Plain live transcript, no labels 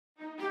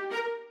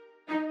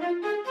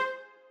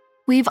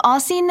We've all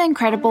seen the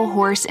incredible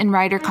horse and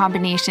rider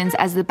combinations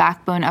as the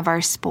backbone of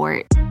our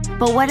sport.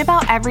 But what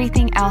about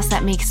everything else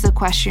that makes the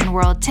equestrian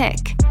world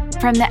tick?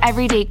 From the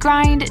everyday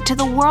grind to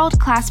the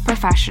world-class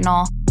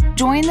professional,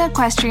 join the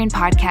Equestrian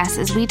Podcast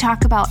as we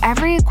talk about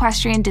every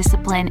equestrian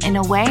discipline in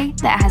a way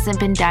that hasn't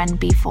been done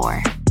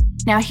before.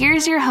 Now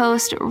here's your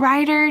host,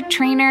 rider,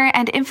 trainer,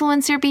 and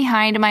influencer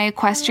behind my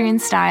equestrian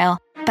style,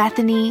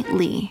 Bethany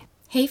Lee.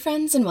 Hey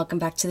friends, and welcome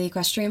back to the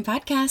Equestrian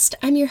Podcast.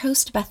 I'm your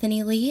host,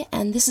 Bethany Lee,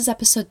 and this is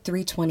episode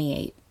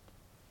 328.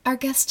 Our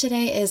guest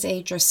today is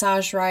a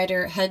dressage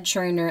rider, head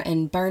trainer,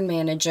 and barn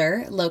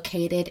manager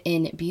located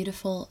in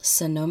beautiful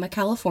Sonoma,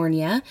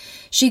 California.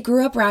 She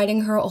grew up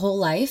riding her whole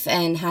life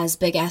and has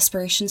big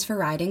aspirations for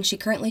riding. She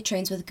currently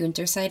trains with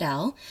Guenter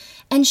Seidel,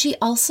 and she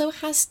also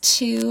has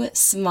 2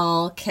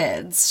 small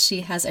kids.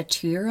 She has a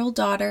 2-year-old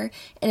daughter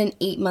and an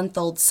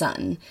 8-month-old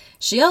son.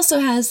 She also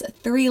has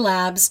 3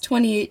 labs,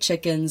 28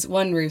 chickens,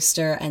 1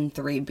 rooster, and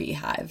 3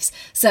 beehives.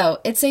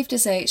 So it's safe to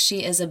say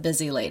she is a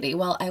busy lady.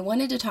 Well, I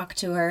wanted to talk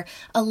to her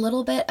a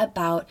little bit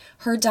about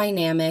her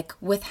dynamic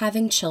with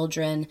having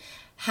children,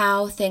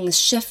 how things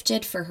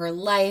shifted for her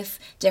life,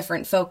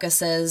 different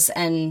focuses,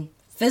 and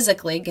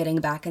physically getting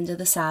back into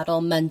the saddle,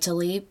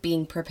 mentally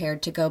being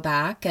prepared to go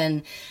back,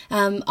 and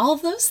all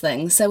of those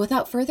things. So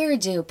without further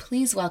ado,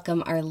 please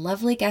welcome our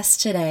lovely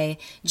guest today,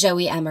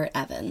 Joey Emmert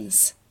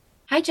Evans.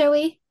 Hi,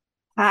 Joey.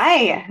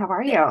 Hi, how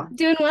are you?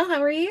 Doing well.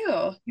 How are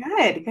you?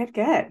 Good.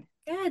 Good.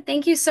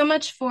 Thank you so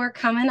much for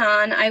coming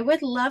on. I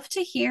would love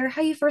to hear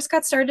how you first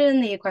got started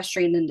in the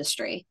equestrian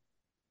industry.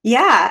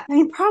 Yeah, I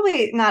mean,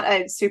 probably not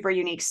a super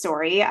unique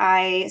story.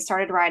 I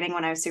started riding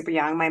when I was super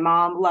young. My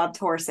mom loved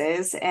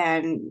horses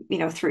and,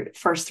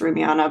 first threw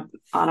me on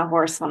a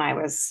horse when I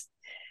was,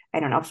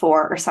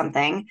 4 or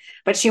something.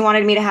 But she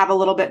wanted me to have a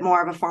little bit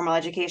more of a formal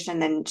education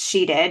than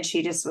she did.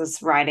 She just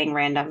was riding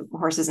random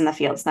horses in the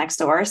fields next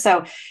door.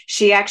 So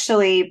she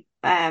actually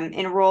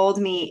enrolled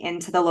me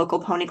into the local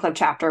pony club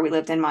chapter. We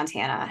lived in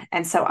Montana.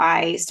 And so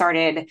I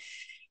started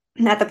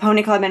at the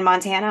pony club in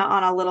Montana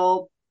on a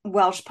little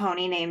Welsh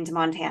pony named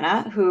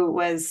Montana, who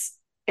was,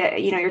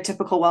 your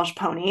typical Welsh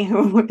pony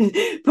who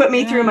put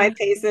me through my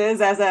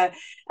paces as a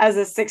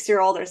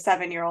 6-year-old or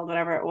 7-year-old,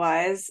 whatever it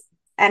was,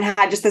 and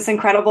had just this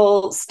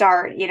incredible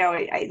start.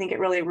 I think it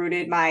really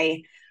rooted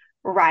my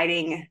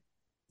riding,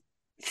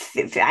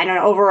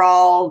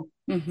 overall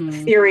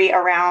theory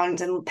around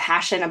and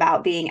passion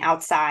about being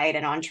outside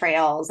and on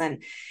trails.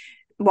 And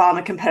while I'm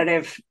a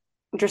competitive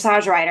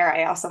dressage rider,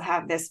 I also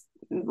have this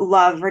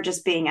love for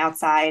just being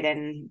outside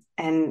and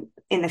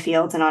in the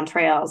fields and on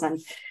trails. And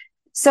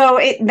so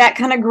that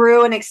kind of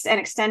grew and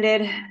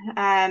extended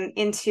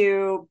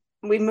into,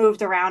 we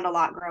moved around a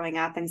lot growing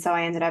up. And so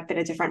I ended up in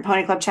a different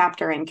pony club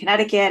chapter in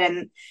Connecticut.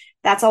 And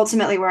that's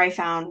ultimately where I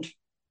found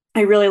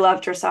I really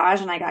loved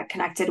dressage, and I got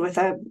connected with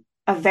a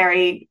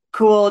very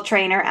cool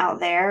trainer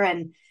out there.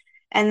 And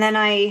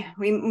then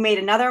we made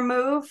another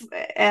move.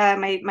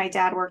 My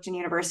dad worked in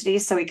university,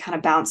 so we kind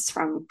of bounced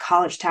from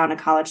college town to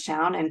college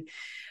town, and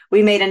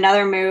we made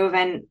another move.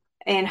 And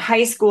in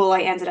high school,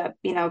 I ended up,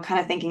 kind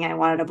of thinking I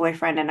wanted a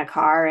boyfriend and a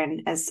car.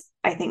 And as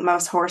I think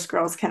most horse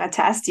girls can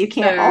attest, you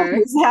can't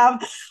always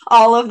have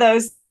all of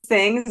those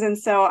things. And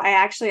so I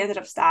actually ended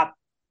up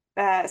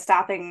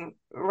stopping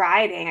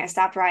riding. I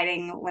stopped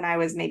riding when I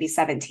was maybe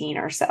 17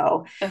 or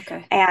so.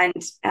 Okay. And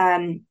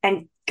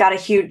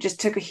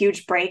took a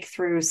huge break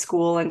through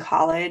school and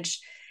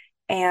college,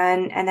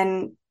 and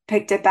then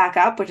picked it back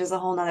up, which is a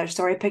whole nother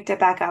story. Picked it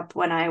back up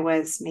when I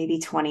was maybe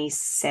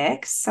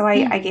 26. So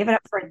I gave it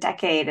up for a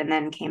decade and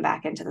then came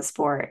back into the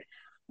sport.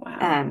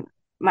 Wow.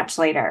 Much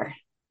later.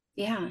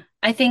 Yeah.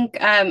 I think,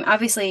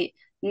 obviously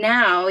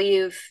now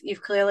you've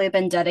clearly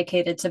been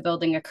dedicated to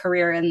building a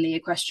career in the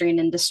equestrian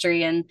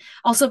industry and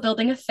also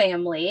building a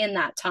family in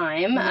that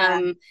time.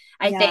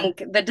 I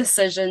think the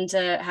decision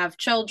to have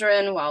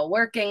children while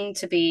working,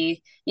 to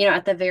be,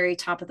 at the very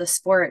top of the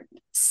sport,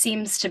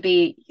 seems to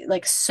be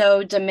like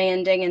so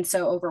demanding and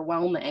so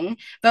overwhelming.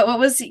 But what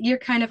was your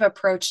kind of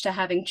approach to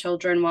having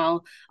children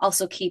while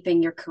also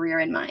keeping your career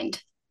in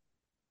mind?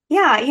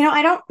 Yeah,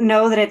 I don't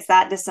know that it's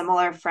that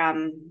dissimilar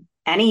from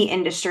any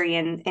industry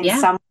in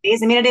some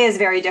ways. I mean, it is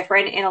very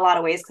different in a lot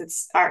of ways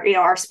because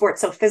our sport's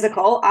so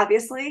physical,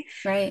 obviously.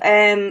 Right.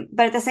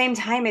 But at the same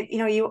time,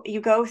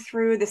 you go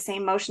through the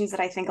same motions that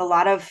I think a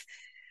lot of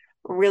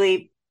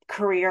really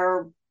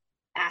career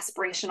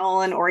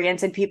aspirational and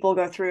oriented people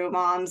go through,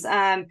 moms,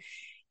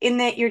 in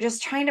that you're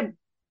just trying to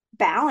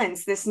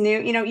balance this new,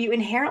 you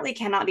inherently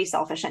cannot be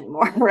selfish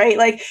anymore, right?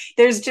 Like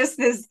there's just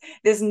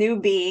this new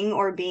being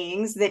or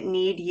beings that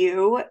need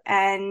you,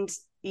 and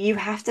you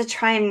have to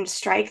try and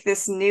strike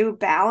this new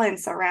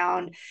balance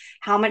around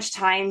how much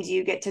time do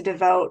you get to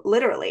devote,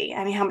 literally.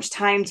 I mean, how much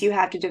time do you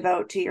have to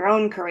devote to your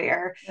own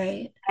career,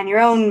 right, and your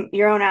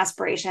own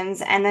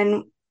aspirations, and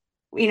then,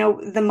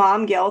 the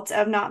mom guilt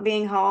of not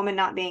being home and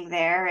not being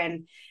there.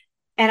 And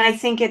I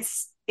think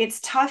it's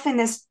tough in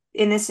this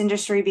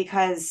industry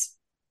because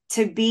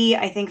to be,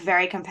 I think,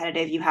 very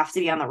competitive, you have to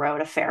be on the road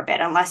a fair bit,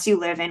 unless you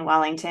live in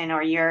Wellington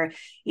or you're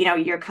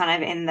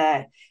kind of in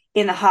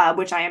in the hub,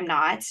 which I am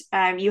not,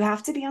 you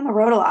have to be on the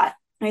road a lot.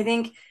 I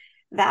think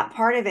that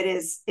part of it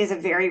is a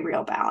very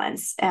real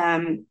balance.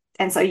 And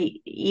so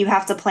you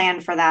have to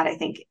plan for that, I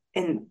think,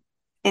 in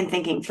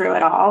thinking through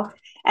it all.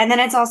 And then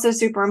it's also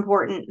super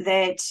important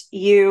that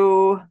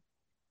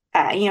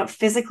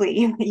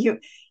physically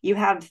you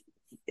have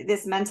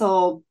this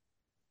mental,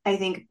 I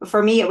think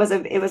for me, it was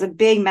a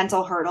big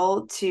mental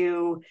hurdle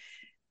to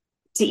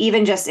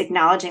even just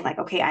acknowledging like,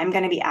 okay, I'm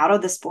going to be out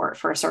of the sport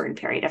for a certain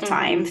period of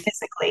time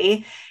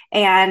physically.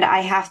 And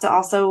I have to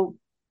also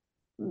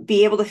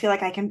be able to feel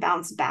like I can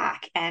bounce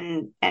back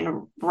and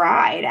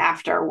ride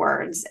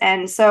afterwards.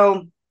 And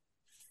so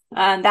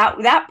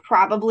that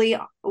probably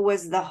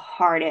was the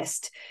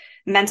hardest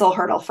mental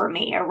hurdle for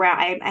me.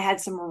 I had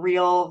some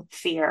real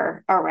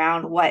fear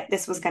around what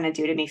this was going to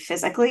do to me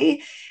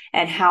physically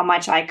and how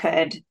much I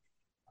could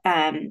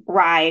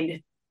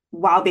ride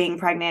while being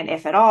pregnant,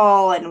 if at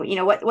all, and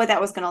what that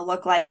was going to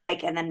look like,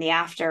 and then the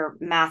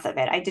aftermath of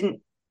it. I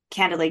didn't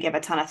candidly give a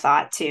ton of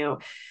thought to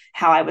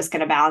how I was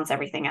going to balance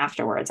everything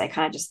afterwards. I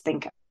just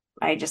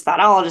thought,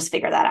 oh, I'll just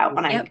figure that out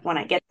when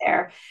I get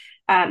there.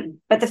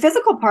 But the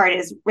physical part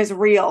was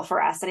real for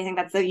us, and I think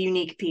that's the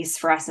unique piece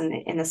for us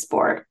in the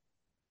sport.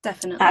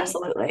 Definitely.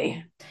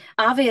 Absolutely.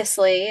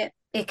 Obviously,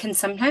 it can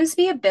sometimes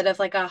be a bit of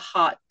like a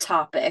hot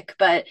topic,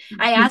 but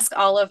I ask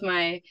all of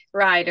my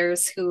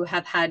riders who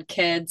have had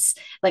kids,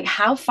 like,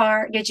 how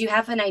far did you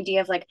have an idea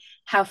of like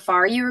how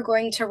far you were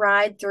going to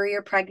ride through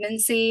your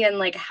pregnancy, and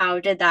like how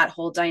did that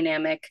whole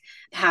dynamic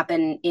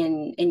happen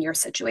in your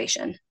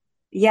situation?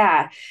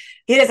 Yeah,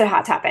 it is a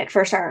hot topic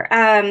for sure.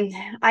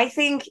 I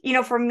think,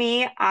 for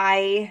me,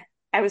 I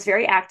was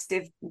very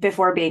active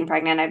before being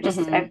pregnant.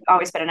 I've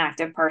always been an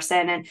active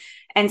person.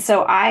 And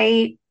so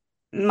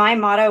my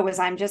motto was,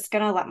 I'm just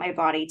going to let my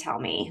body tell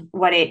me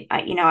what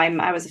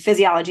I was a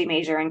physiology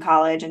major in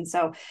college. And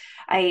so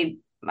I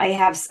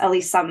have at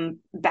least some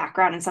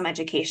background and some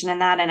education in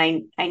that.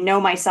 And I know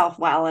myself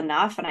well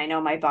enough, and I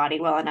know my body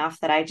well enough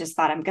that I just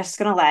thought, I'm just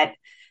going to let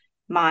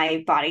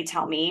my body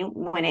tell me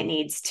when it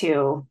needs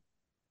to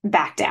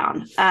back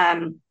down.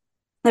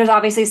 There's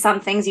obviously some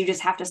things you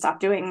just have to stop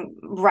doing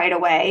right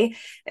away.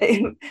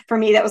 For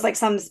me, that was like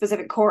some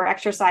specific core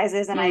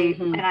exercises, and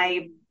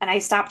I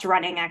stopped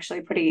running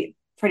actually pretty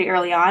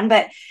early on.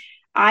 But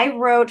I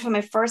rode for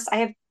my first.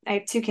 I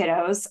have two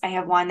kiddos. I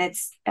have one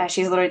that's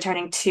she's literally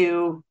turning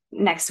 2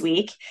 next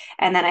week,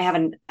 and then I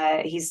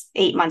have he's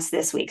 8 months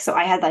this week. So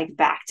I had like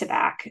back to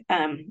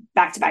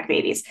back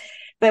babies.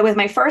 But with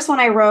my first one,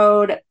 I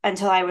rode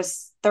until I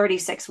was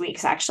 36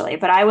 weeks, actually.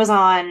 But I was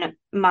on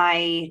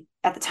my,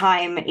 at the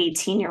time,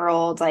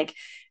 18-year-old, like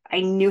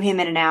I knew him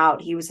in and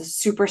out. He was a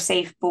super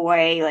safe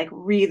boy, like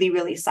really,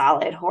 really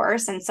solid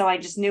horse. And so I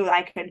just knew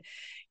I could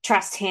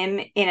trust him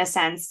in a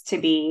sense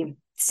to be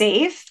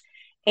safe.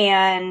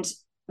 And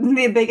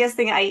the biggest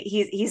thing,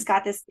 he's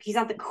got this, he's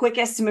not the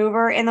quickest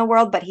mover in the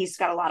world, but he's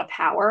got a lot of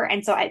power.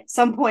 And so at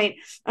some point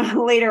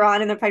later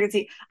on in the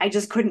pregnancy, I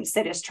just couldn't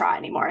sit his trot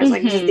anymore. It's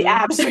like just the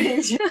abs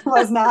range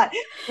was not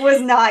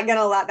going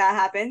to let that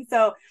happen.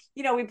 So,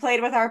 we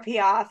played with our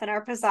piaffe and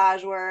our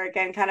passage work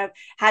and kind of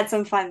had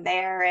some fun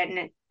there,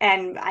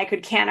 and I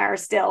could canter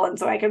still. And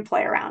so I could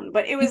play around,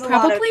 but it was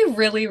probably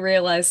really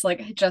realized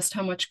like just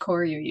how much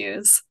core you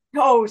use.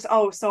 Oh,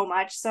 so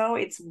much. So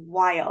it's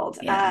wild.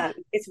 Yeah.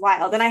 It's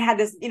wild. And I had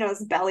this,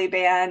 this belly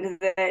band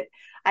that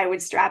I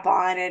would strap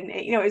on, and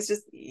it's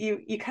just,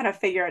 you kind of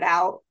figure it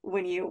out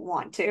when you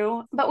want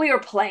to, but we were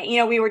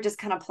playing, we were just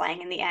kind of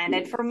playing in the end.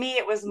 And for me,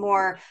 it was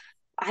more,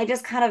 I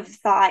just kind of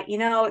thought,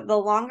 the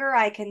longer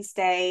I can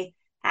stay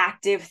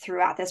active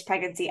throughout this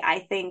pregnancy, I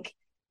think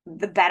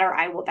the better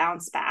I will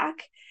bounce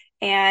back.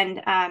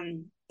 And,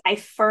 I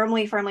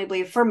firmly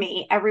believe, for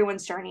me,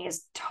 everyone's journey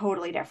is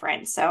totally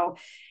different. So,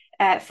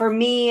 for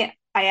me,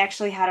 I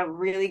actually had a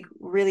really,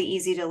 really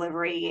easy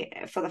delivery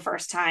for the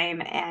first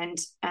time. And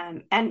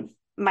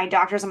my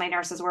doctors and my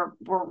nurses were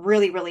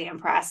really, really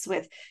impressed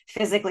with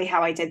physically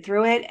how I did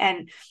through it.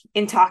 And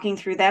in talking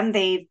through them,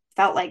 they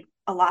felt like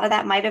a lot of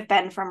that might have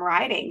been from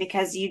riding,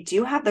 because you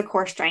do have the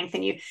core strength,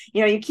 and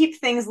you keep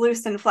things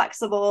loose and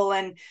flexible.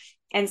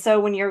 And so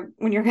when you're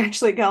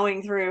actually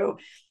going through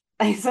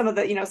some of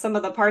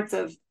the parts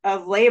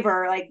of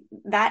labor, like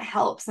that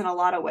helps in a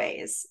lot of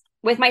ways.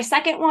 With my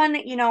second one,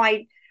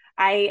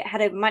 I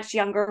had a much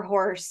younger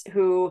horse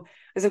who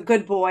was a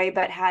good boy,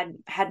 but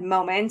had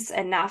moments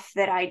enough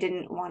that I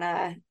didn't want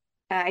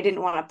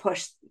to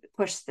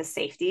push the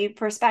safety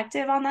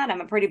perspective on that.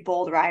 I'm a pretty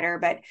bold rider,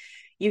 but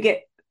you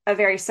get a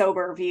very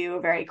sober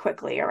view very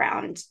quickly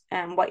around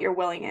what you're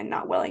willing and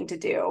not willing to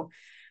do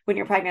when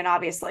you're pregnant,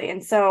 obviously.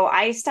 And so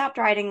I stopped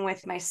riding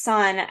with my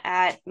son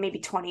at maybe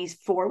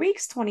 24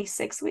 weeks,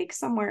 26 weeks,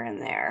 somewhere in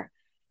there.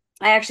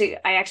 I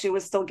actually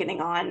was still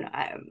getting on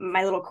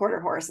my little quarter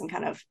horse and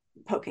kind of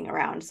poking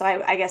around. So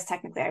I guess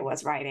technically I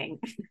was riding.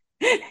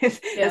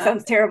 It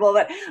sounds terrible,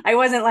 but I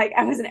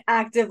wasn't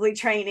actively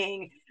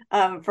training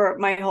for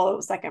my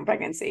whole second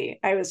pregnancy.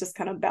 I was just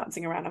kind of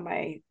bouncing around on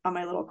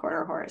my little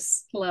quarter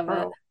horse Love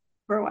it.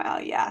 For a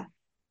while. Yeah.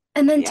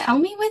 And then Yeah. tell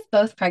me, with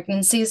both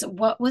pregnancies,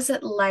 what was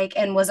it like?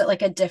 And was it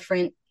like a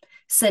different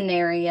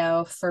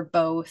scenario for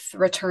both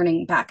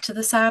returning back to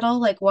the saddle?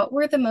 Like, what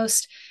were the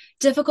most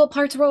difficult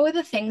parts? What were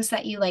the things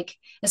that you like,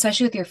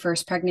 especially with your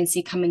first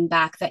pregnancy coming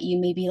back, that you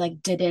maybe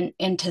like didn't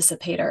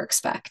anticipate or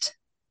expect?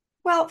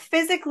 Well,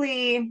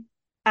 physically,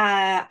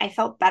 I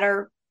felt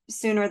better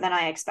sooner than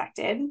I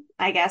expected.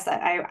 I guess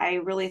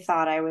I really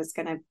thought I was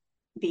going to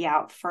be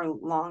out for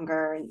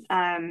longer.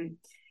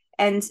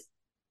 And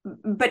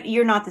but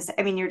you're not the same.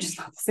 I mean, you're just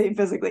not the same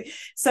physically.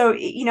 So,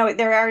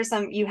 there are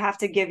you have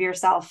to give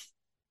yourself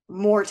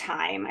more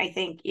time, I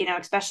think,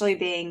 especially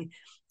being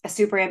a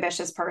super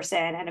ambitious person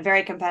and a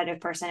very competitive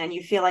person, and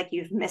you feel like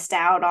you've missed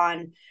out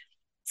on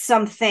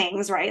some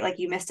things, right? Like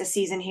you missed a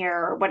season here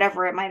or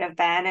whatever it might have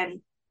been.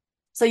 And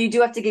so you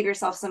do have to give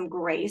yourself some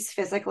grace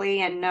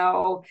physically and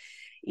know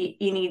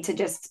you need to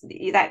just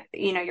that,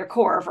 your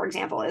core, for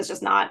example, is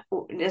just not,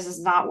 this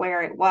is not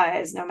where it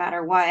was no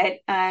matter what,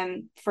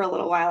 for a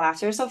little while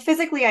after. So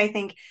physically, I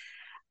think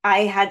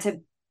I had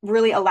to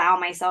really allow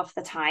myself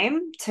the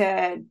time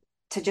to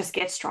just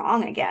get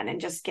strong again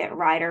and just get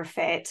rider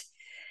fit.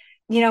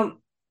 You know,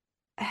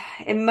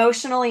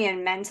 emotionally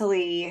and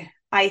mentally,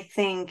 I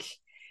think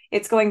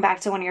it's going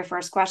back to one of your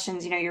first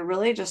questions. You're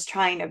really just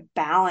trying to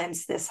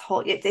balance this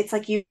whole, it's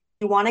like you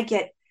want to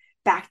get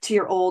back to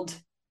your old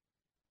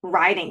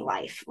riding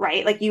life,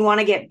 right? Like you want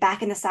to get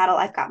back in the saddle.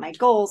 I've got my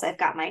goals. I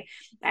want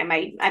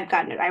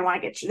to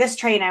get to this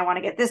train. I want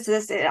to get this to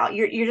this.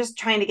 You're just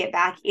trying to get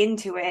back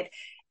into it.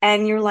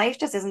 And your life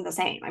just isn't the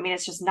same. I mean,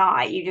 it's just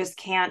not, you just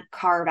can't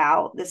carve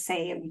out the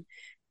same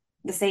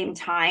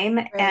time.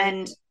 Right.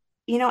 And,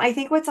 I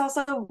think what's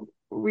also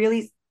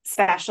really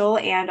special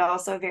and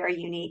also very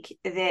unique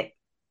that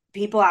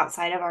people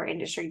outside of our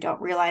industry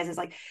don't realize is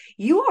like,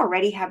 you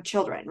already have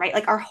children, right?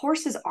 Like our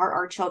horses are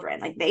our children.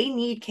 Like they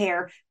need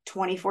care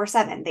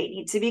 24/7. They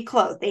need to be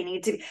clothed. They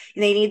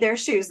need their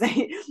shoes.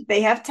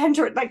 They have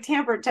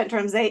temper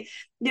tantrums.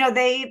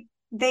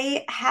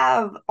 They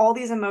have all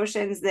these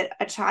emotions that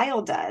a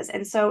child does.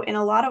 And so in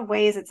a lot of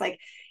ways, it's like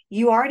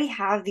you already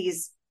have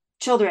these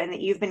children that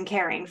you've been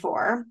caring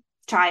for,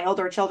 child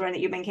or children that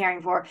you've been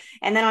caring for.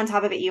 And then on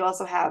top of it, you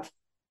also have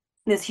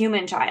this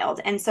human child.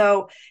 And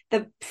so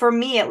for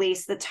me, at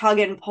least, the tug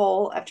and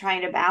pull of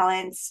trying to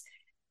balance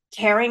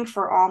caring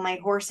for all my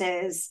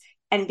horses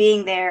and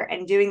being there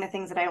and doing the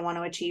things that I want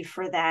to achieve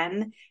for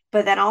them,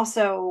 but then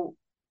also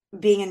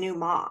being a new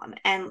mom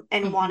and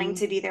wanting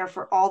to be there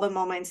for all the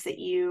moments that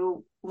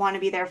you want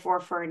to be there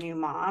for a new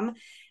mom,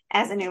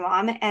 as a new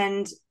mom,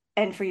 and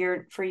for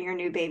your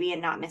new baby,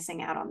 and not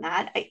missing out on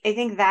that. I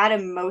think that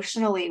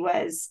emotionally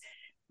was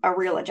a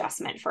real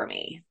adjustment for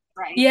me.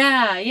 Right.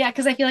 Yeah, yeah,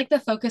 because I feel like the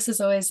focus is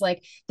always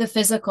like the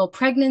physical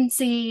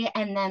pregnancy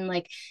and then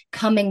like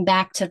coming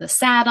back to the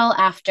saddle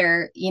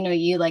after,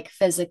 you like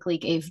physically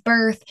gave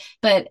birth.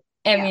 But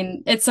I Yeah.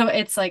 mean, it's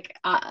like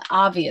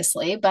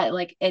obviously, but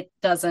like it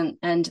doesn't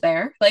end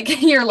there.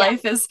 Like your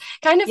life is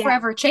kind of Yeah.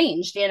 forever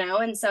changed,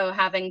 and so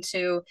having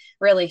to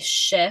really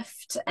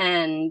shift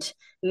and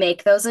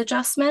make those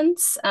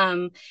adjustments.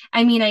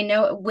 I mean, I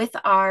know with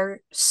our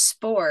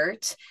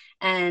sport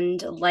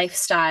and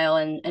lifestyle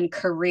and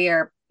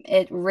career,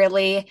 it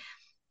really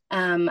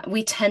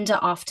we tend to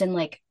often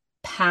like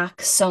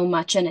pack so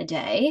much in a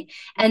day.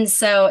 And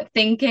so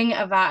thinking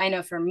about, I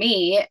know for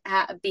me,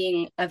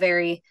 being a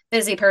very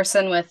busy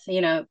person with,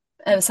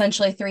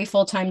 essentially 3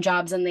 full-time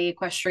jobs in the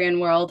equestrian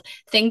world,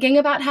 thinking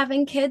about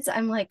having kids,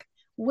 I'm like,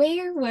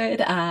 where would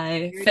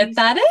I fit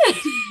that in?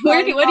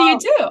 What do you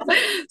do?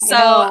 So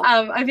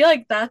I feel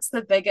like that's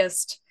the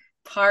biggest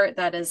part,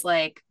 that is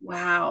like,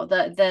 wow,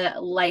 the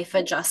life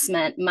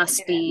adjustment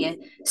must be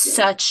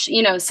such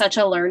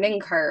a learning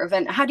curve.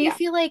 And how do you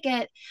feel like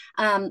it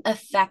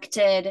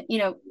affected,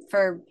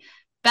 for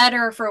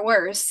better or for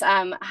worse,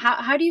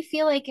 how do you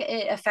feel like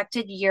it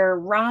affected your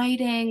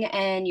riding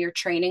and your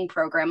training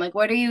program? Like,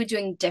 what are you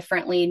doing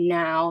differently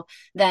now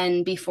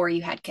than before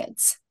you had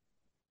kids?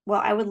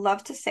 Well, I would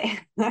love to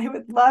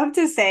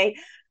say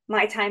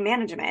my time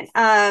management.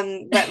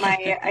 But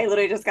I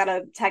literally just got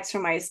a text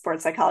from my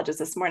sports psychologist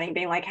this morning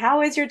being like,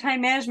 how is your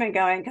time management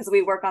going? Because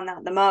we work on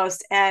that the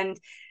most. And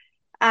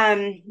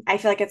I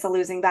feel like it's a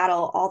losing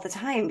battle all the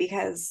time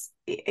because,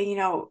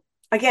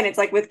 again, it's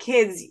like with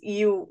kids,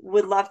 you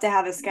would love to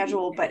have a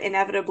schedule, but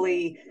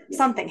inevitably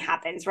something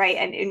happens, right?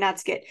 And not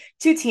to get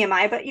too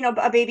TMI, but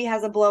a baby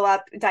has a blow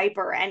up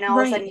diaper, and all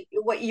of a sudden,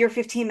 you're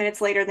 15 minutes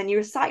later than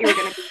you thought you were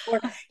going to be. Or,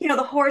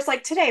 the horse,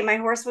 like today, my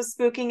horse was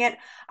spooking it.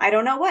 I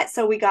don't know what.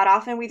 So we got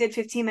off and we did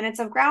 15 minutes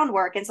of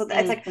groundwork. And so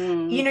it's like,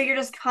 you're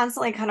just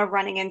constantly kind of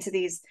running into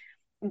these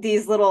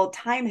little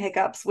time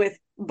hiccups with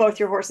both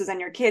your horses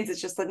and your kids. It's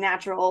just the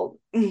natural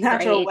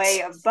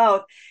way of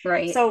both.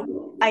 Right.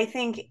 So I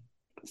think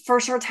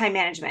for sure time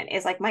management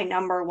is like my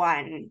number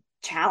one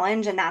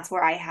challenge. And that's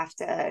where I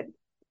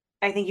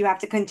think you have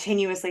to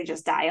continuously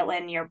just dial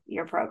in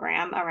your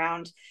program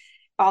around.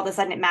 All of a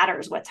sudden it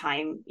matters what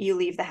time you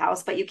leave the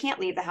house, but you can't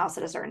leave the house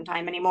at a certain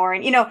time anymore.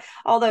 And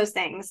all those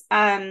things.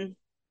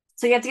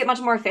 So you have to get much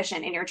more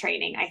efficient in your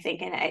training, I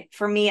think. And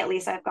for me, at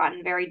least, I've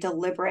gotten very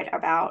deliberate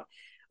about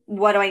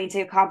what do I need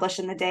to accomplish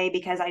in the day,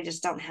 because I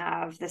just don't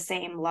have the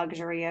same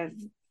luxury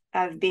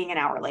of being an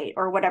hour late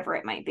or whatever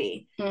it might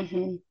be.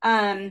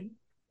 The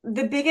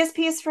biggest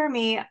piece for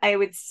me, I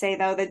would say,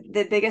 though,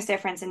 the biggest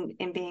difference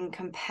in being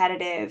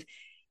competitive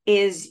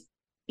is,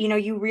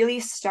 you really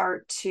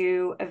start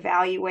to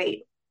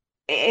evaluate,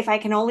 if I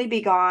can only be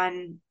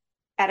gone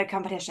at a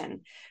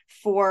competition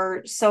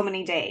for so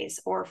many days,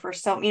 or for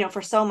so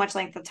much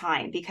length of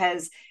time,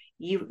 because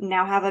you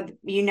now have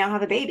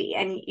a baby,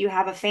 and you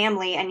have a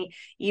family, and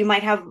you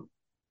might have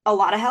a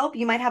lot of help,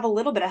 you might have a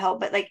little bit of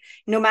help, but like,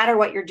 no matter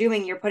what you're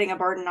doing, you're putting a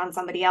burden on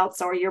somebody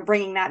else, or you're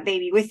bringing that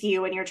baby with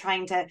you, and you're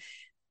trying to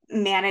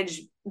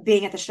manage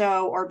being at the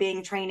show, or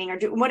being training, or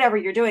do whatever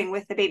you're doing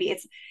with the baby.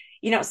 It's,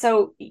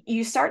 so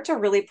you start to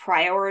really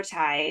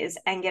prioritize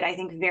and get, I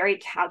think, very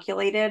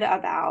calculated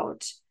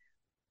about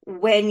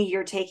when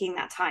you're taking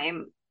that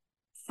time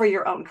for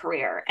your own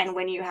career, and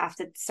when you have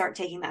to start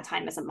taking that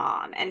time as a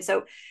mom. And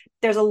so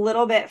there's a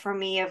little bit for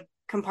me of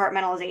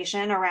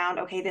compartmentalization around,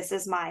 okay, this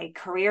is my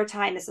career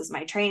time, this is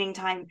my training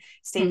time.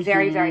 Stay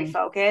very, very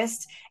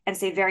focused, and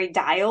stay very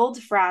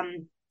dialed,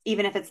 from,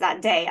 even if it's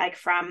that day, like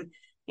from,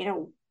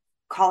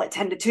 call it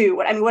 10 to 2,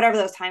 whatever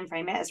those time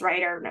frame is,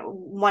 right? Or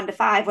 1 to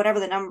 5, whatever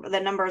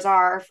the numbers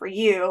are for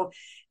you,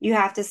 you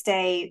have to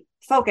stay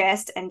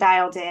focused and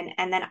dialed in.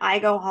 And then I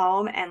go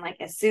home, and like,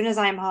 as soon as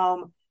I'm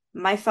home,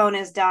 my phone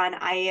is done.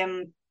 I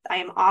am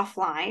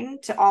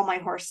offline to all my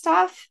horse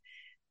stuff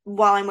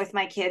while I'm with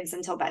my kids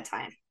until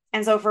bedtime.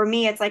 And so for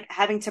me, it's like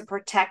having to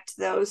protect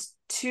those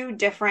two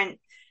different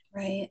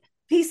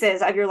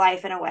pieces of your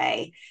life in a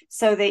way,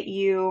 so that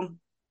you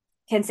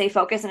can stay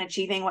focused and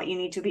achieving what you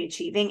need to be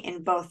achieving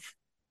in both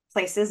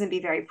places, and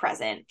be very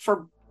present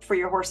for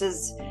your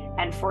horses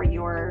and for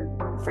your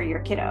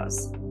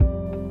kiddos.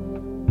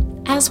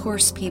 As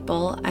horse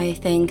people, I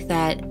think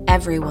that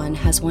everyone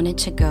has wanted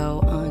to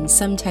go on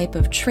some type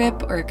of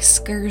trip or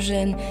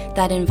excursion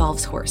that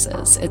involves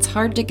horses. It's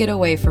hard to get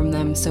away from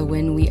them, so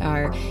when we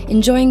are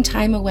enjoying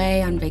time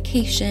away on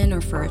vacation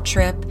or for a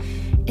trip,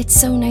 it's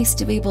so nice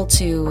to be able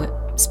to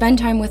spend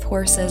time with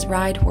horses,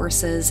 ride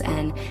horses,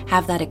 and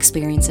have that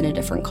experience in a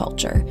different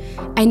culture.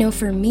 I know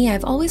for me,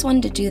 I've always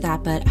wanted to do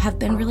that, but have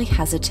been really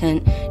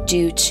hesitant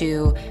due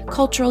to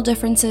cultural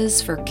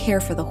differences for care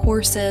for the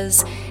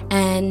horses,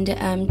 and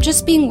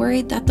just being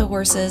worried that the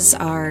horses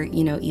are,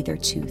 either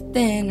too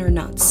thin or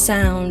not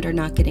sound or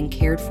not getting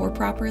cared for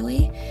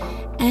properly.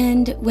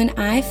 And when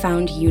I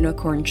found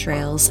Unicorn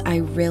Trails, I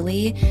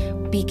really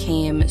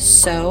became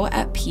so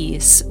at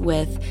peace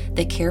with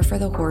the care for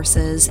the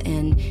horses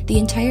and the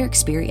entire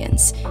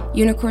experience.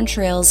 Unicorn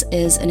Trails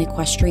is an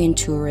equestrian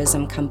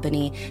tourism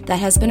company that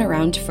has been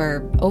around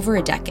for over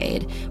a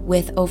decade,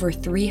 with over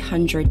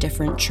 300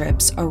 different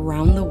trips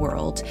around the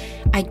world.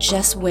 I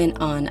just went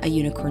on a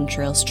Unicorn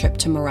Trails trip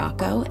to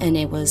Morocco, and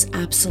it was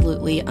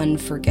absolutely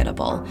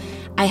unforgettable.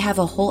 I have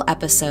a whole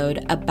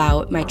episode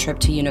about my trip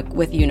to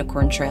with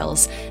Unicorn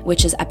Trails,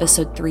 which is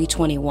episode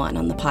 321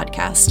 on the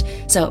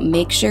podcast. So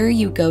make sure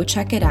you go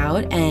check it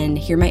out and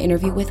hear my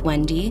interview with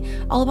Wendy,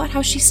 all about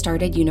how she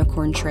started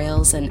Unicorn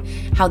Trails and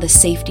how the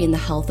safety and the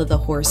health of the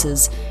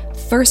horses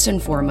first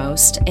and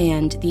foremost,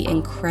 and the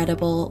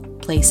incredible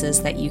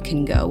places that you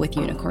can go with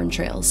Unicorn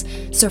Trails.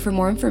 So for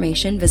more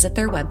information, visit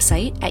their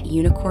website at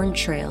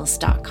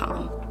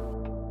unicorntrails.com.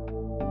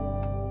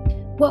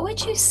 What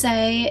would you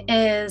say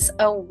is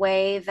a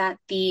way that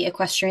the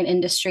equestrian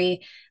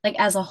industry, like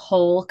as a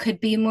whole, could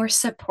be more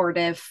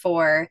supportive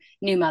for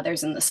new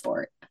mothers in the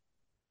sport?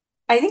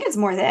 I think it's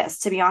more this,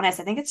 to be honest.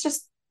 I think it's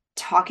just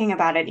talking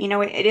about it.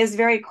 It is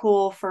very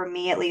cool for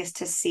me, at least,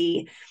 to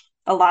see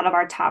a lot of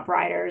our top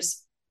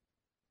riders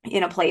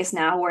in a place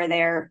now where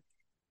they're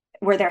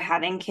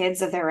having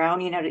kids of their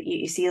own.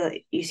 You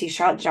see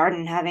Charlotte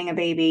Jardin having a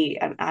baby,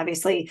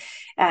 obviously,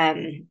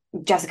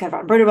 Jessica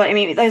von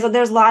Bruderbilt.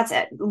 There's lots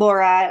of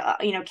Laura,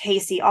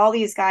 Casey, all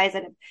these guys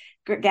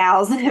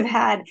gals that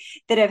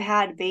have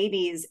had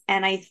babies.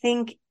 And I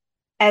think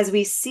as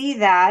we see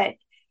that,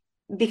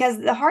 because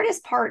the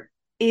hardest part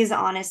is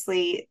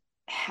honestly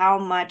how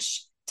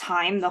much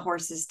time the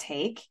horses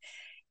take,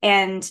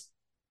 and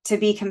to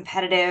be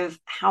competitive,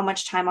 how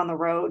much time on the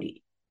road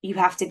you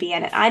have to be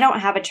in it. I don't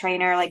have a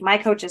trainer, like my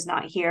coach is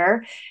not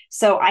here,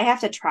 so I have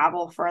to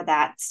travel for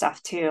that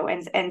stuff too.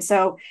 And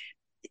so,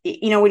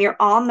 when you're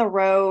on the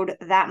road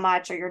that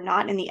much, or you're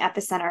not in the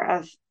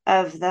epicenter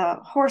of the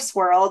horse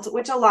world,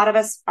 which a lot of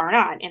us are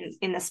not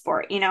in the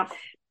sport,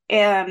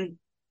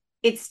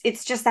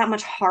 it's just that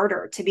much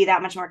harder to be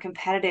that much more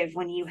competitive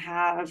when you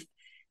have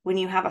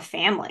a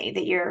family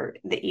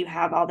that you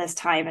have all this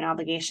time and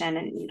obligation,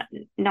 and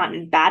not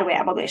in a bad way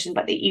obligation,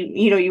 but that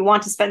you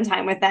want to spend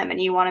time with them,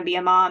 and you want to be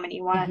a mom, and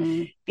you want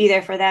to be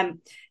there for them.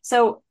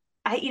 So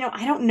I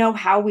don't know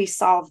how we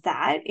solve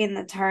that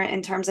in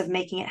terms of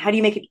making it, how do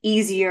you make it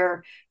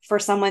easier for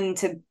someone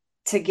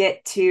to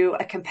get to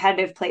a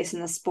competitive place in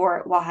the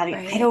sport while having,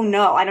 I don't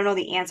know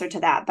the answer to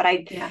that, but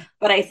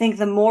I think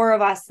the more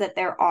of us that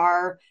there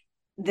are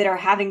that are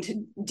having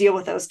to deal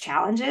with those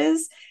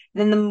challenges,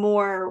 then the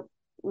more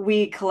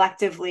we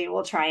collectively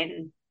will try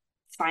and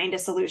find a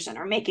solution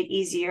or make it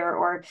easier,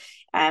 or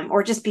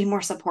just be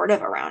more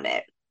supportive around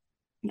it,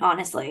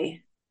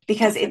 honestly,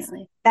 because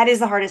that is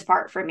the hardest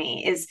part for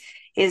me,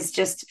 is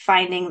just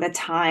finding the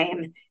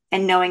time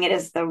and knowing it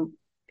is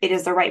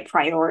the right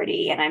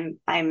priority. And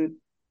I'm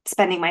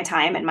spending my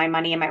time and my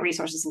money and my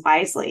resources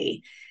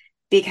wisely,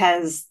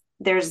 because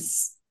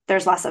there's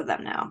less of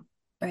them now.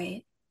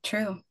 Right.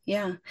 True.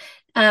 Yeah.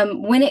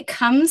 When it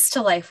comes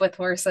to life with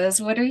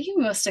horses, what are you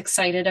most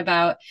excited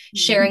about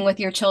sharing with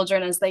your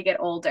children as they get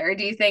older?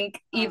 Do you think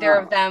either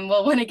of them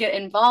will want to get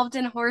involved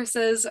in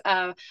horses?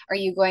 Are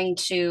you going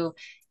to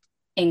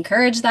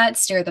encourage that,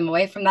 steer them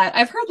away from that?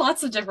 I've heard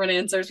lots of different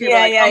answers. People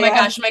are like, oh my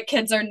gosh, my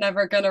kids are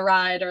never going to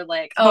ride, or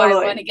like, oh,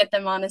 I want to get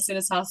them on as soon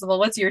as possible.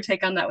 What's your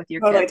take on that with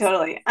your kids?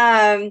 Totally.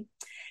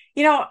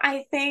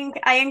 I think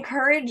I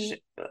encourage,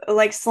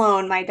 like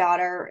Sloan, my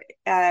daughter,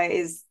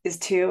 is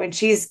 2, and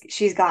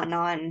she's gotten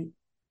on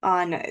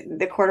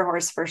the quarter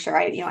horse for sure.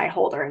 I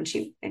hold her, and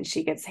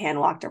she gets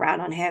hand walked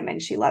around on him,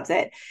 and she loves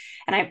it.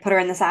 And I put her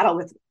in the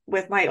saddle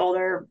with my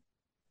older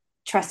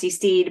trusty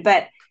steed.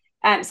 But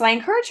so I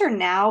encourage her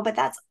now, but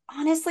that's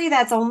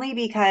only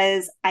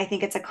because I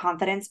think it's a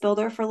confidence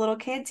builder for little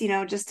kids,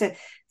 just to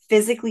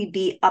physically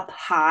be up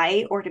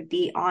high, or to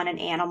be on an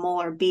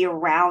animal, or be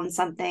around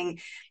something,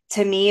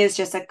 to me is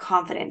just a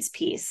confidence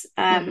piece.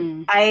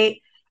 I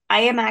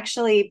am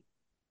actually,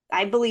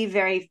 I believe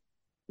very,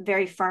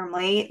 very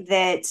firmly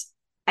that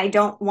I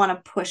don't want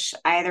to push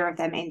either of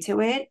them into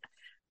it.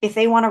 If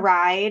they want to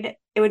ride,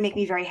 it would make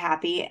me very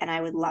happy and I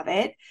would love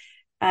it.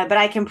 But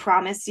I can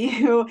promise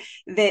you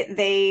that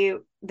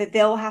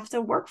they'll have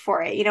to work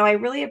for it. I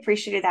really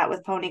appreciated that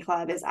with Pony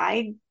Club, is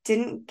I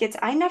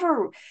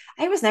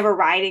was never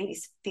riding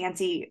these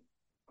fancy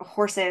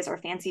horses or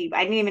fancy,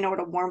 I didn't even know what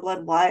a warm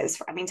blood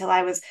was. Till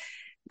I was,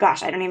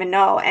 gosh, I don't even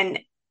know. And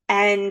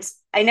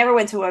I never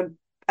went to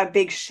a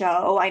big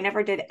show. I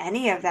never did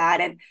any of that.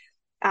 And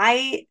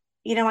I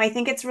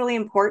think it's really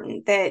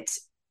important that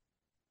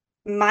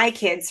my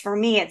kids, for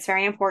me, it's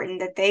very important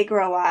that they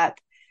grow up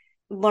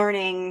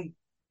learning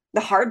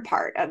the hard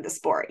part of the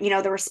sport,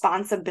 the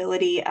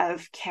responsibility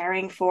of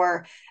caring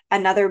for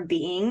another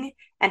being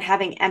and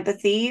having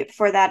empathy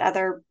for that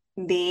other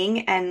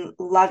being and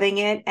loving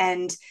it,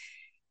 and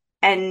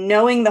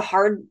knowing the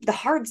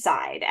hard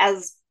side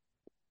as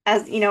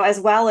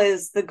well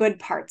as the good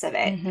parts of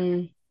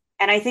it.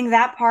 And I think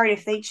that part,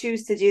 if they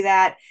choose to do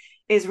that,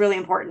 is really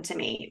important to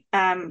me.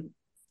 And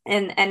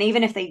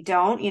even if they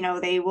don't,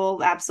 they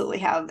will absolutely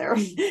have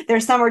their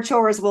summer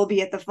chores will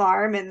be at the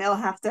farm, and they'll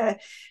have to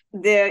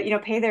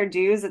pay their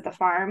dues at the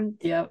farm.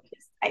 Yep.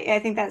 I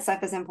think that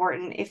stuff is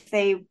important. If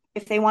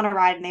they want to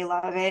ride and they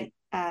love it,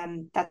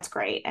 that's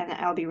great. And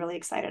I'll be really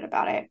excited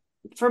about it.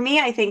 For me,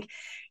 I think,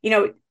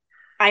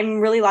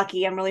 I'm really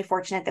lucky. I'm really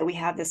fortunate that we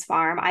have this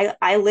farm.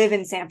 I live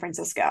in San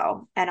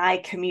Francisco and I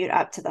commute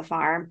up to the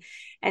farm.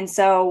 And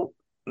so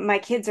my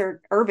kids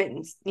are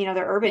urban, they're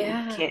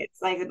urban kids.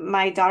 Like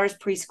my daughter's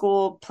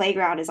preschool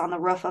playground is on the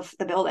roof of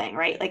the building,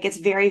 right? Like it's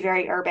very,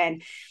 very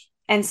urban.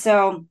 And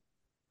so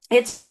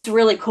it's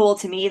really cool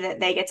to me that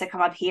they get to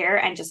come up here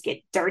and just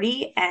get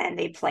dirty, and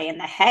they play in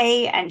the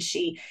hay, and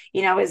she,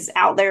 is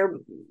out there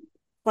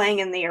playing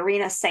in the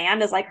arena.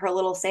 Sand is like her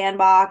little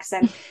sandbox,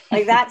 and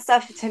like that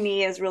stuff to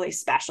me is really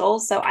special.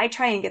 So I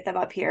try and get them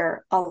up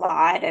here a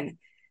lot, and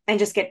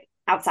just get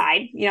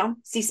outside,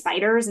 see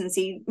spiders and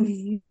see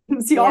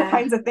all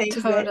kinds of things.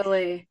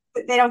 Totally.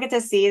 That they don't get to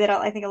see, that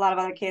I think a lot of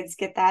other kids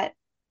get that.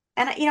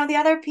 And the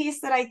other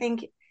piece that I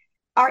think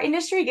our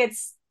industry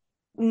gets,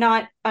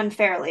 not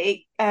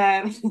unfairly,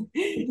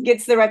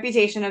 gets the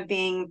reputation of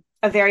being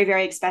a very,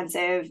 very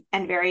expensive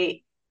and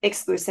very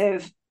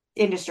exclusive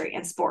industry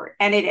and sport,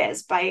 and it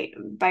is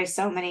by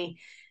so many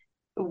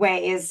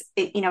ways.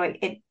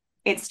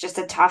 It's just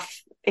a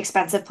tough,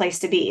 expensive place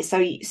to be. So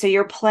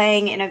you're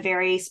playing in a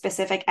very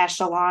specific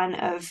echelon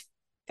of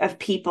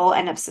people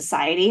and of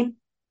society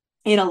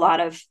in a lot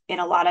of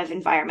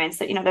environments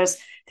that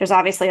there's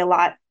obviously a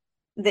lot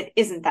that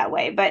isn't that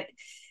way, but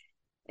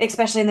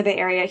especially in the Bay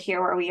Area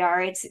here where we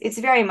are, it's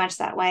very much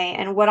that way.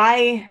 And what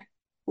I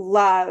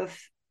love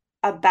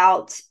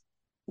about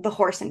the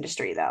horse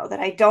industry, though, that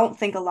I don't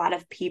think a lot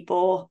of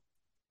people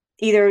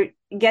either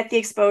get the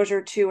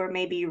exposure to or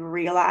maybe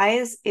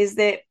realize, is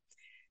that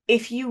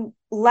if you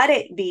let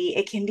it be,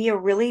 it can be a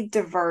really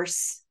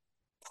diverse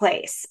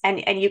place,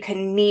 and you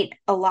can meet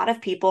a lot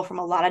of people from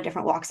a lot of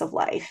different walks of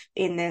life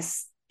in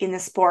this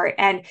sport.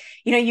 And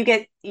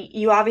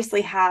you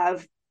obviously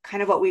have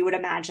kind of what we would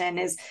imagine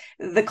is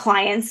the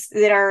clients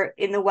that are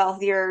in the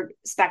wealthier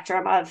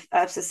spectrum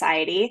of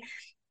society,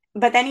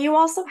 but then you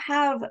also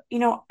have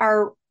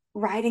our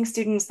riding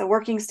students, the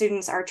working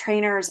students, our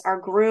trainers, our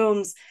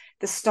grooms,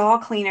 the stall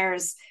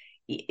cleaners.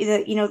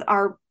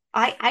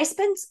 I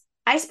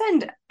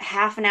spend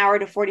half an hour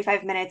to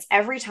 45 minutes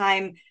every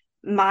time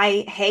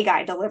my hay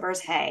guy delivers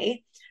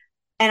hay,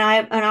 and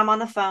I'm on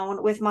the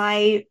phone with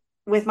my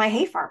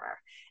hay farmer.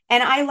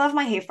 And I love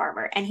my hay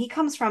farmer, and he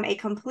comes from a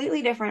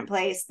completely different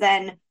place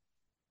than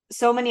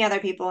so many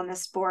other people in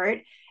this sport.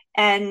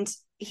 And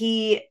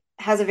he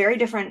has a very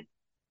different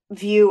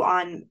view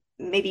on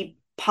maybe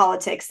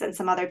politics than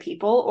some other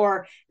people,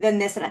 or than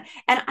this and that.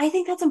 And I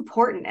think that's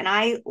important. And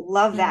I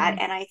love that.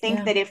 And I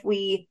think that if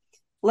we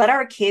let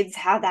our kids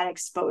have that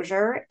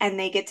exposure and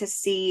they get to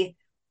see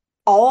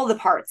all the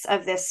parts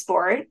of this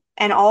sport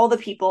and all the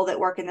people that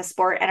work in the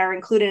sport and are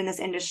included in this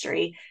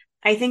industry,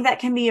 I think that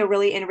can be a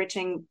really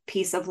enriching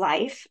piece of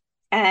life.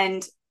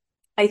 And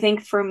I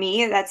think for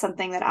me, that's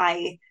something that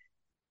I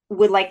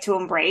would like to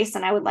embrace,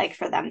 and I would like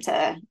for them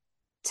to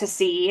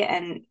see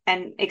and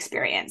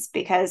experience,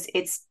 because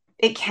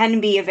it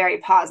can be a very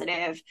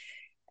positive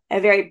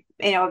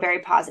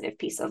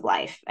piece of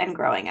life and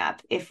growing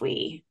up if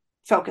we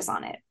focus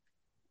on it.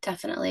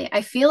 Definitely.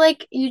 I feel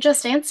like you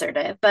just answered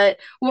it, but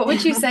what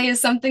would you say is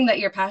something that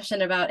you're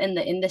passionate about in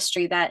the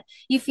industry that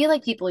you feel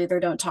like people either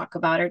don't talk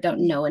about or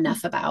don't know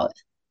enough about?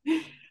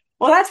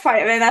 Well, that's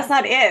part of it. That's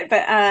not it,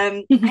 but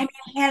I mean,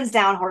 hands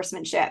down,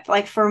 horsemanship.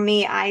 Like for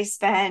me, I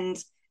spend,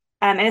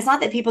 and it's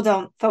not that people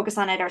don't focus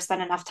on it or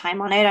spend enough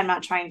time on it. I'm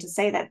not trying to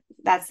say that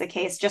that's the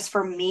case. Just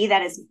for me,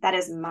 that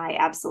is my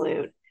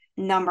absolute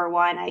number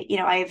one.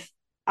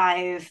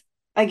 I've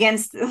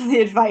against the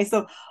advice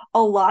of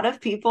a lot of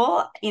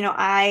people,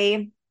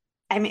 I'm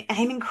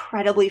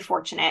incredibly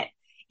fortunate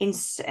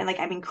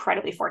I'm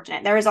incredibly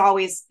fortunate. There is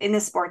always in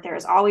this sport, there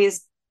is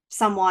always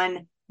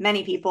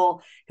many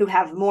people who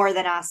have more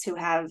than us, who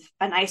have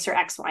a nicer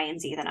X, Y, and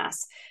Z than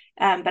us.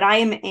 But I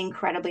am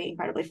incredibly,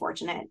 incredibly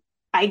fortunate.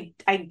 I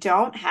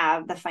don't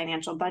have the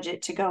financial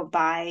budget to go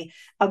buy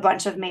a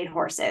bunch of made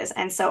horses.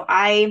 And so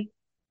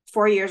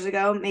 4 years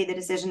ago, made the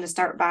decision to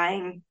start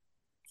buying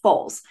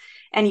foals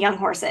and young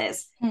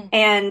horses.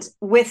 And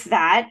with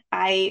that,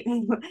 I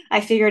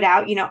figured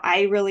out,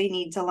 I really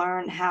need to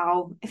learn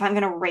how, if I'm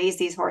going to raise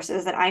these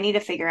horses, that I need to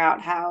figure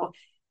out how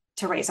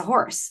to raise a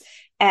horse.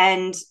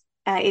 And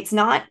it's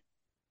not,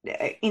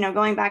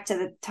 going back to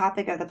the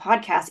topic of the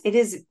podcast, it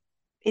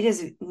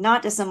is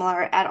not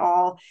dissimilar at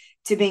all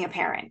to being a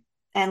parent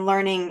and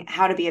learning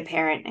how to be a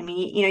parent. I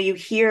mean, you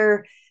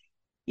hear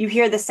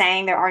the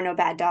saying, there are no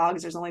bad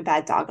dogs, there's only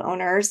bad dog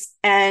owners.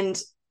 And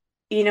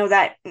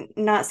that,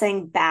 not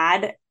saying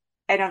bad,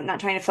 I'm not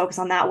trying to focus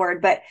on that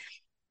word, but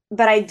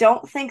I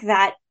don't think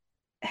that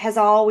has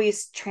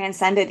always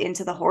transcended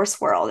into the horse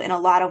world in a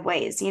lot of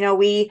ways.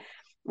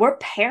 We're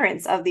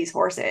parents of these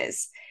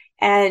horses,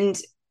 and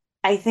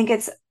I think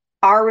it's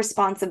our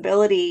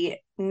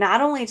responsibility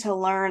not only to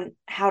learn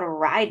how to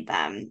ride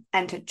them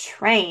and to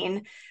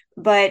train,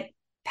 but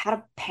how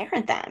to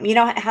parent them,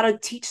 how to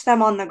teach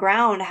them on the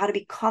ground, how to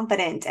be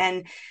confident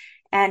and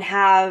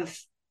have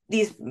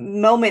these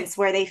moments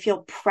where they feel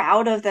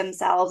proud of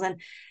themselves.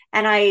 And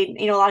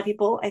a lot of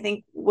people, I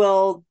think,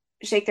 will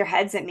shake their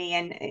heads at me,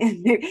 and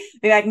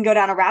maybe I can go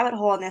down a rabbit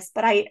hole on this,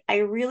 but I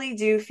really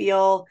do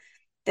feel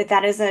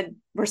that is a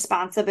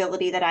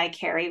responsibility that I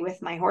carry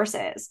with my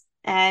horses.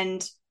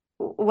 And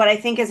what I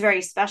think is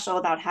very special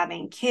about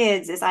having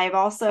kids is I've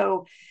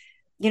also,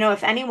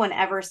 if anyone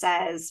ever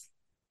says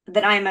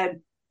that I'm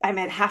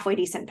a halfway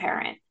decent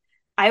parent,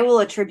 I will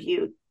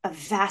attribute a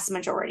vast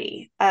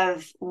majority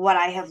of what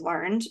I have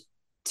learned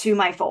to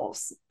my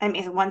foals. I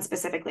mean, one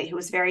specifically who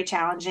was very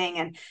challenging,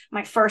 and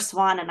my first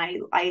one, and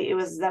it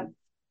was the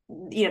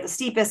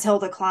steepest hill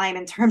to climb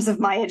in terms of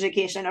my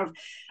education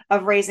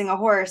of raising a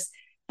horse.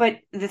 But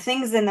the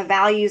things and the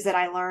values that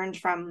I learned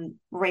from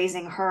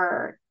raising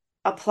her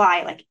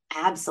apply like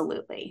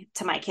absolutely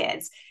to my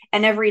kids.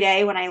 And every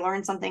day when I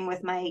learn something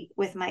with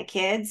my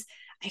kids,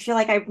 I feel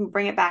like I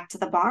bring it back to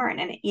the barn.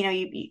 And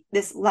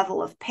this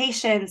level of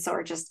patience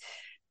or just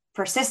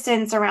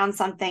persistence around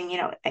something,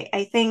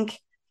 I think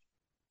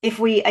if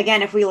we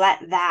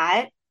let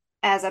that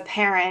as a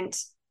parent,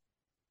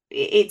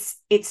 it's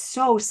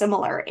so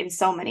similar in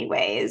so many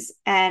ways,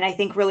 and I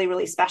think really,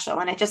 really special.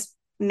 And it just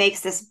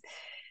makes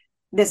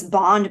this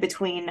bond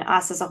between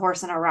us as a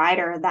horse and a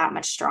rider that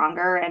much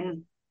stronger.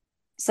 And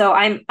so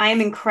I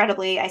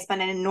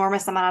spend an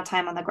enormous amount of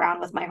time on the ground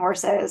with my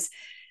horses.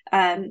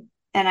 And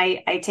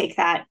I take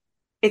that.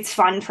 It's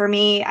fun for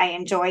me. I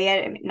enjoy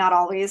it. I mean, not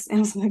always,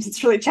 and sometimes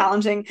it's really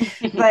challenging,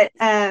 but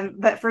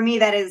for me,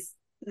 that is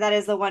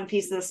the one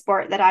piece of the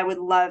sport that I would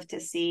love to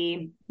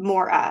see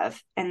more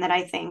of. And that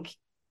I think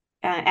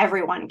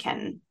everyone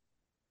can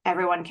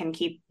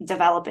keep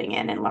developing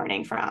in and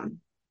learning from.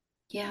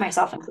 Yeah,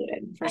 myself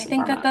included. I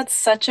think that's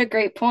such a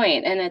great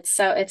point. And it's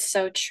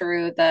so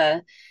true.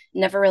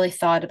 Never really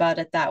thought about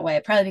it that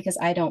way, probably because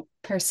I don't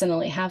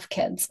personally have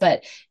kids,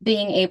 but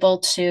being able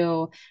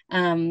to,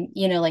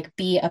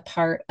 be a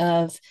part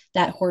of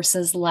that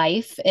horse's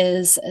life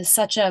is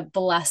such a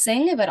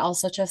blessing, but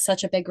also just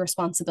such a big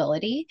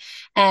responsibility.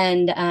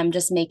 And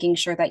just making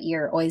sure that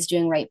you're always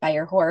doing right by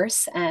your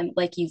horse,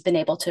 like you've been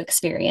able to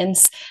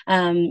experience,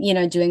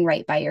 doing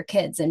right by your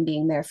kids and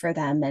being there for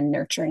them and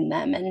nurturing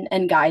them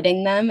and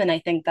guiding them. And I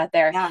think that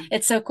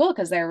it's so cool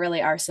because there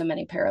really are so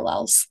many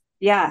parallels.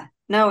 Yeah.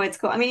 No, it's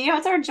cool. I mean,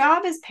 it's our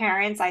job as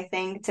parents, I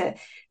think,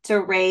 to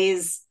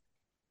raise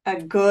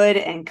a good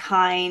and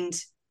kind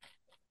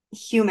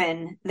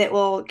human that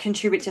will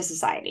contribute to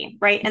society,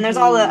 right? And there's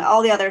all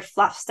the other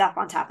fluff stuff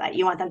on top of that.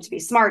 You want them to be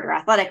smart or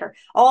athletic or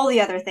all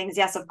the other things,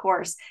 yes, of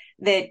course,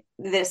 that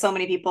so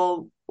many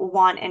people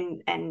want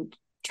and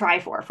try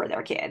for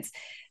their kids.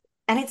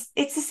 And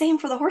it's the same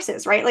for the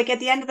horses, right? Like at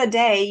the end of the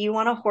day, you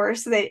want a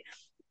horse that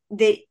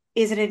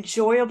is an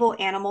enjoyable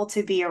animal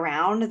to be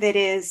around, that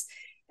is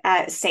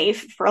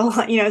safe for a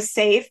lot,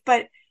 safe,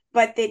 but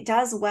that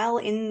does well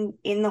in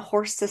the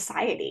horse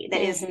society,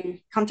 that is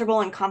comfortable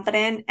and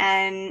confident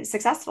and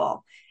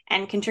successful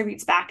and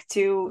contributes back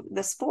to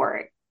the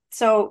sport.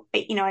 So,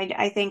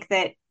 I think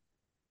that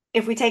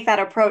if we take that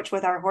approach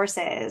with our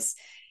horses,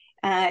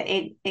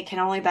 it can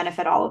only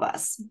benefit all of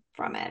us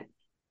from it.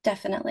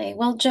 Definitely.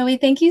 Well, Joey,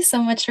 thank you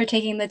so much for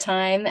taking the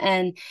time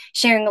and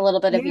sharing a little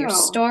bit of your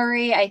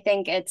story. I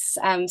think it's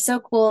so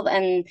cool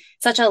and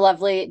such a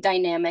lovely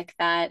dynamic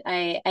that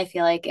I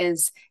feel like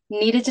is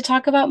needed to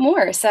talk about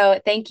more.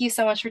 So thank you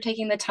so much for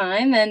taking the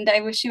time, and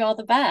I wish you all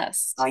the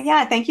best. Oh,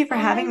 yeah. Thank you for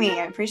having me.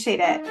 I appreciate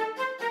it.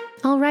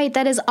 All right,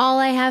 that is all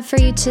I have for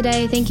you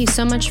today. Thank you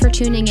so much for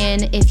tuning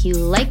in. If you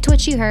liked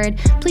what you heard,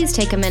 please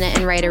take a minute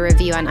and write a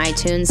review on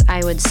iTunes.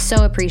 I would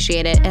so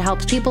appreciate it. It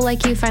helps people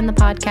like you find the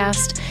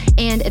podcast,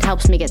 and it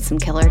helps me get some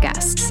killer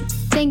guests.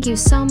 Thank you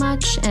so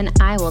much, and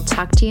I will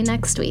talk to you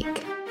next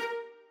week.